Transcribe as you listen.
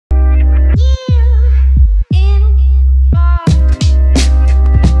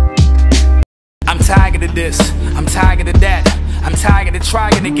tired of this, I'm tired of that. I'm tired of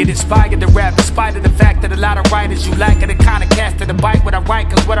trying to get inspired to rap, in spite of the fact that a lot of writers you lack of the kind of cast to the bite what I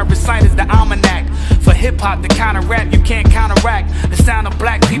write, cause what I recite is the almanac. For hip-hop, the kind of rap you can't counteract, the sound of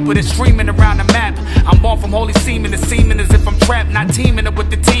black people that's streaming around the map. I'm born from holy semen to semen as if I'm trapped, not teaming up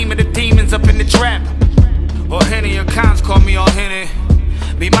with the team of the demons up in the trap. Or Henny, your cons call me all Henny.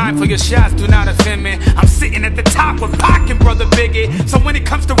 Be mindful your shots, do not offend me. I'm sitting at the top with Pac and Brother Biggie, so when it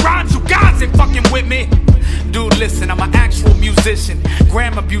comes to rhymes, you guys ain't fucking with me. Dude, listen, I'm an actual musician,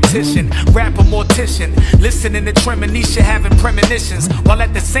 grammar beautician, rapper mortician, listening to Tremonisha, having premonitions, while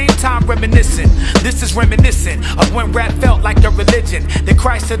at the same time reminiscing. This is reminiscent of when rap felt like a religion. The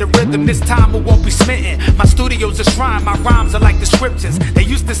Christ of the rhythm, this time it won't be smitten. My studio's a shrine, my rhymes are like the scriptures. They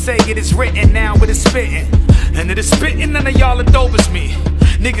used to say it is written, now it is spitting. And it is spitting, none of y'all are dope as me.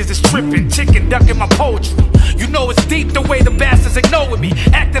 Niggas is tripping, chicken ducking my poetry. You know it's deep the way the bastards ignoring me,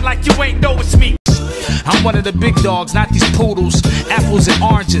 acting like you ain't know it's me. I'm one of the big dogs, not these poodles. Apples and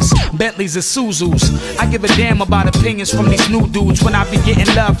oranges, Bentleys and Suzus. I give a damn about opinions from these new dudes when I be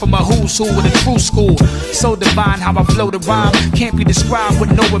getting love from a who's who with a true school. So divine how I flow the rhyme, can't be described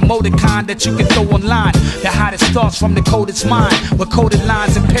with no emoticon that you can throw online. The hottest thoughts from the coldest mind, with coded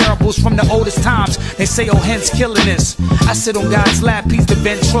lines and parables from the oldest times. They say, oh, hen's killing this. I sit on God's lap, he's the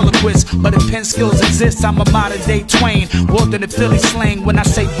ventriloquist. But if pen skills exist, I'm a modern day Twain. World in the Philly slang, when I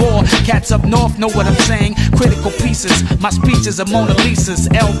say war, cats up north know what I'm saying. Critical pieces, my speeches are Mona Lisas.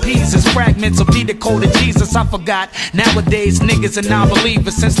 LPs is fragments of decoded Jesus. I forgot, nowadays niggas are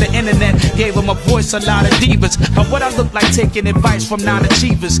non-believers, since the internet gave them a voice, a lot of divas. But what I look like taking advice from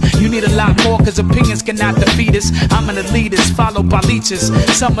non-achievers. You need a lot more, cause opinions cannot defeat us. I'm an elitist, followed by leeches.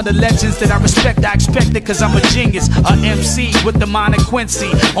 Some of the legends that I respect, I expect it cause I'm a genius. A MC with the mind of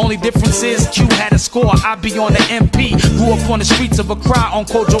Quincy. Only difference is Q had a score, I be on the MP. Grew up on the streets of Accra on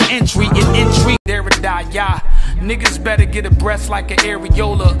Kojo entry. In entry, there it die, yeah. Niggas better get a breast like an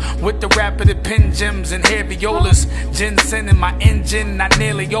areola, with the rapid pin gems and hair violas. Ginseng in my engine, not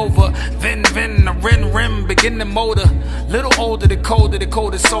nearly over. Vin, the rim, begin the motor. Little older, the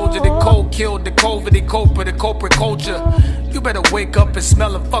colder soldier. The cold killed, the COVID, the copra, the corporate culture. You better wake up and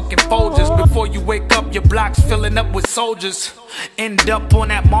smell of fucking Folgers. Before you wake up, your block's filling up with soldiers. End up on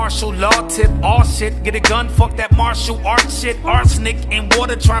that martial law tip, all shit. Get a gun, fuck that martial art shit. Arsenic in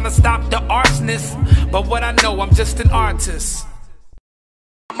water trying to stop the arsonist. But what I know, I'm just an artist.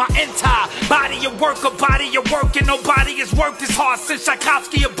 My entire body of work, a body of work, and nobody has worked this hard since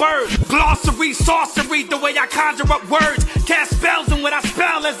Tchaikovsky a bird. Glossary, sorcery, the way I conjure up words. Cast spells and what I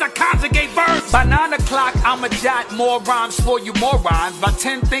spell as I conjugate verbs. By 9 o'clock, I'ma jot more rhymes for you morons. By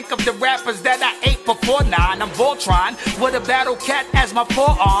 10, think of the rappers that I ate before 9. I'm Voltron with a battle cat as my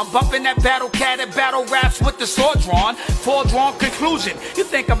forearm. Bumping that battle cat at battle raps with the sword drawn. Foredrawn conclusion. You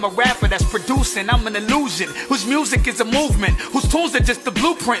think I'm a rapper that's producing, I'm an illusion. Whose music is a movement, whose tools are just the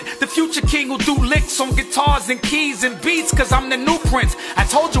blueprint. The future king will do licks on guitars and keys and beats, cause I'm the new prince. I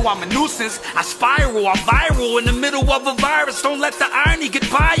told you I'm a nuisance. I spiral, I'm viral in the middle of a virus. Don't let the irony get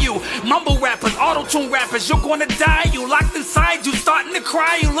by you. Mumble rappers, auto-tune rappers, you're gonna die. You locked inside, you starting to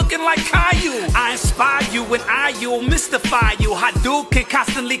cry. You looking like Caillou. I inspire you and you'll mystify you. Hadouken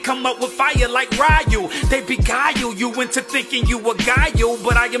constantly come up with fire like Ryu. They beguile you into thinking you a guile,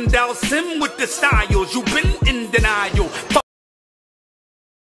 but I am Dalsim with the styles. You've been in denial.